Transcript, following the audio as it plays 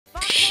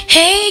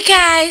Hey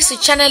guys, the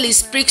channel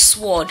is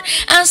World,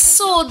 and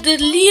so the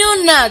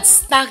Leonards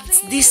start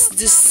this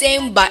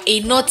December, a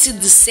naughty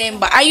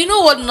December. And you know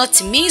what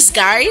naughty means,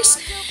 guys?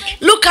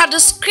 Look at the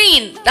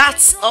screen.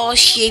 That's all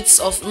shades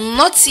of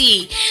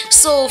naughty.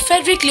 So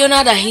Frederick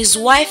Leonard and his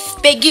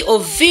wife Peggy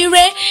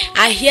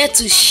are here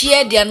to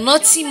share their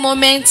naughty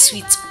moments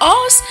with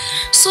us.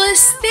 So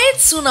stay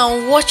tuned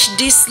and watch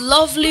these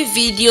lovely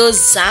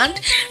videos, and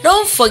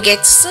don't forget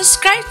to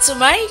subscribe to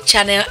my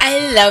channel. I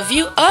love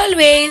you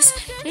always.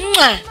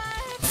 Mwah.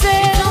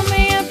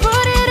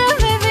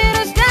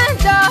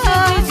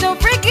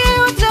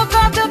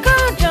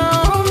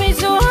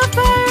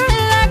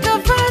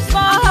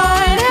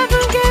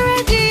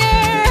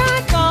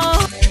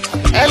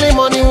 Early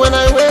morning when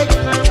I wake,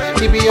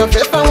 it be your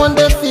face I want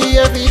to see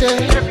every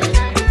day.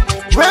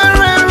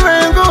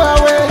 Rain, go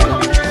away.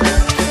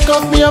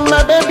 Cause me and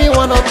my baby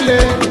wanna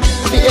play.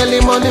 The early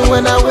morning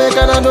when I wake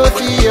and I don't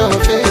see your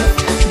face.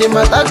 The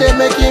matter they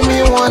making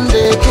me one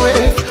day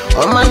pray.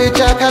 Oh my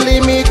little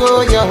calling me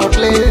go your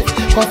place.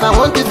 Cause I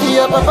want to see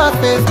your papa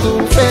face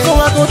to face. So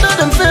I go tell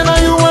them say now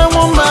you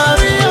want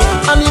marry.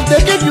 And if they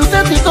give you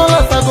 $30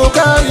 I go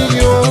carry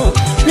you.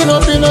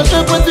 Pino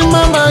shake with the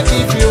mama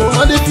give you.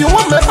 And if you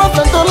want my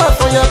 $1,000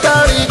 for your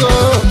carry go.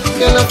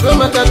 Girl I feel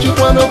like you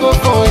wanna go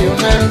for your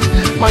hand.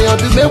 My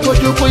other baby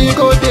what you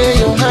go there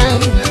your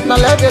hand.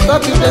 Now let me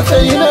talk to them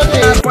say you know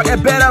this. For a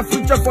better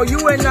future for you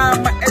and I.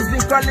 My ex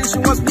been calling, she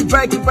wants me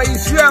bragging, but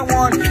it's you I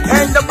want.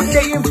 End up with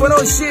in for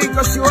no shit,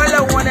 cause you all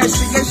I want. And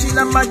she get she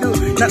not my do.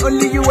 Not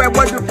only you I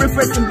want to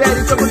prefer some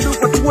daddy. So go do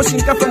for two washing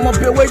cup from up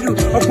here with you.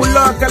 Or pull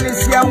up and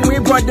see how we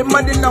brought the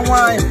money in the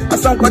wine. I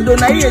saw what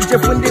don't I hear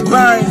Jeff when they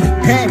bind.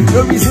 Hey,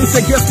 no reason to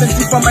get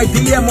plenty for my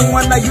DM.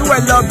 One you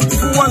I love.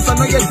 Beautiful ones I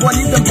know you're going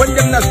to them, but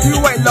them not you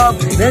I love.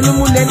 Then you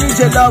will need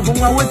your love. When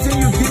I wait till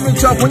you give me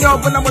trouble. When you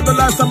open up with the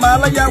last time, I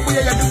like you, we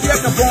are the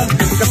like a bomb.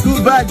 The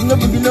school bag, you know,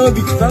 be no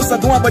be. Sounds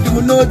like one, but you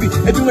will know be.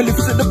 Everyone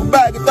lives in the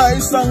bag, it's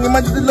a song,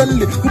 imagine the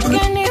lonely.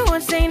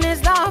 Anyone saying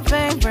this love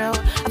ain't real.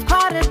 I've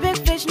caught a big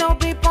fish, no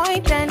big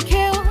point and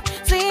kill.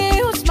 See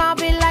you smile,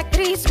 be like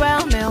 3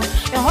 swell mil.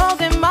 You're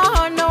holding my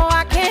heart, no,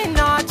 I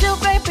cannot. Chill,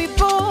 baby,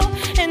 boo.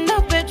 In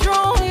the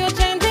bedroom, you're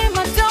changing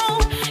my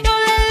tone. You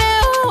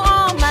little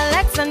on my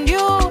legs and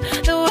you.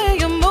 The way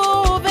you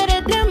move, it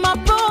in my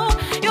boo.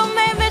 You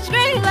made me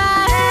scream like,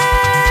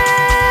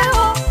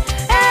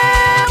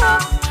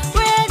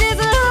 where this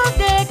love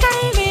they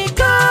carry me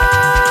go.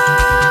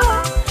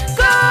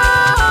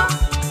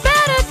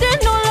 Better than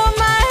all of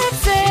my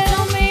exes.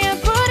 Tell me and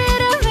put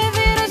it up, leave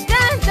it a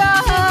stand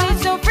up.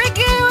 So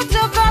freaky, you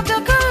took off the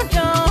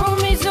condom. Hold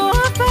me so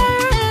on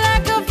fire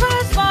like a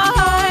fast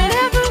fire.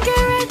 Heaven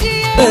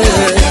guarantee.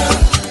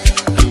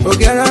 Oh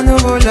girl, I no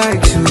go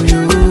like to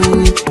you.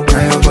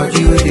 Now your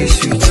body with this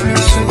sweet me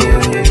so.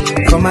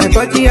 For my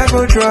body I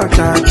go draw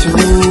tattoo.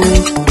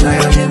 Now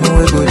your name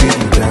will go do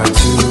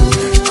tattoo.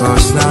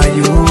 Cause now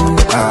you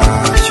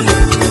are you.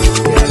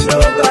 There's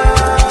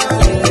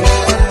nobody.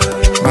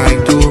 My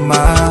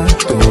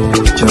tomato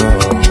job.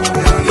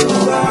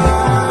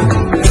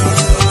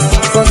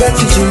 Forget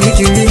it,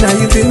 you need now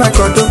you be my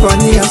cotton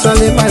bunny. I saw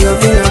my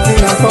loving,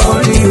 I for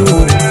only you.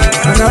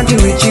 And I'm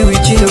with you,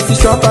 if you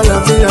stop, I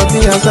love you, I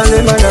saw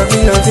my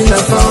loving, I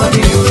for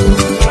only you.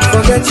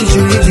 Forget it,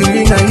 you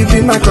need now you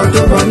be my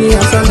cotton bunny. I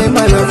saw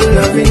my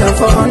loving, I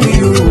for only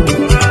you.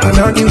 And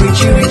I'm with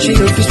you,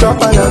 if you stop,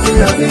 I love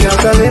you, I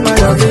saw my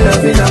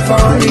loving, I for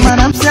only you. Man,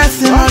 I'm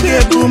stressing, I'm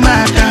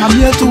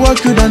here to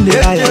work you down the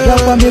aisle.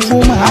 Drop on me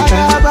for my heart.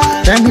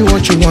 Tell me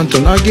what you want to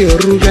not get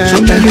rude.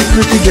 So many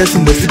pretty girls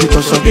in the city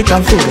because of it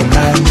can fool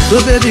man. So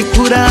baby,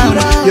 cool down.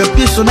 Your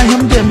piece on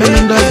him, them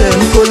 $1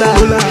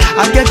 cola.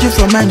 I get you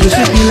for man, you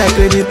sweep me like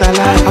credit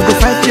alive. I go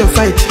fight your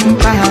fight.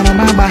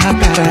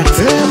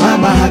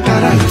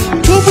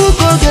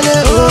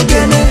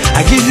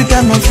 I give you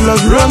time of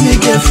love, Romeo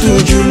gets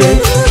to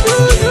Juliet.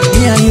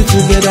 Me and you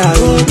together,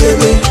 oh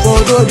baby.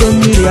 Although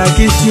don't need I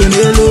kiss you,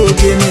 hello,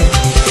 again.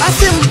 I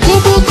say,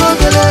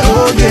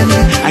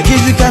 I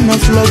give you kind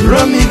of love,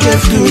 Romeo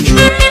gets to you.